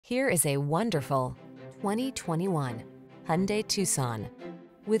Here is a wonderful 2021 Hyundai Tucson.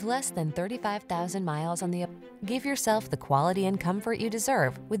 With less than 35,000 miles on the give yourself the quality and comfort you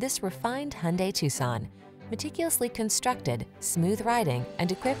deserve with this refined Hyundai Tucson. Meticulously constructed, smooth riding, and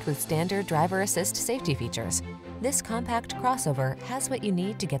equipped with standard driver assist safety features, this compact crossover has what you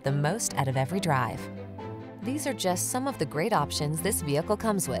need to get the most out of every drive. These are just some of the great options this vehicle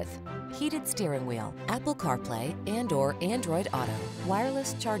comes with: heated steering wheel, Apple CarPlay and/or Android Auto,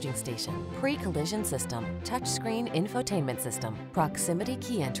 wireless charging station, pre-collision system, touchscreen infotainment system, proximity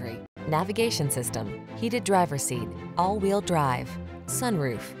key entry, navigation system, heated driver's seat, all-wheel drive,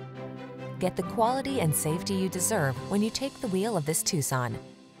 sunroof. Get the quality and safety you deserve when you take the wheel of this Tucson.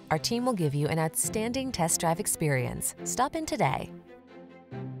 Our team will give you an outstanding test drive experience. Stop in today.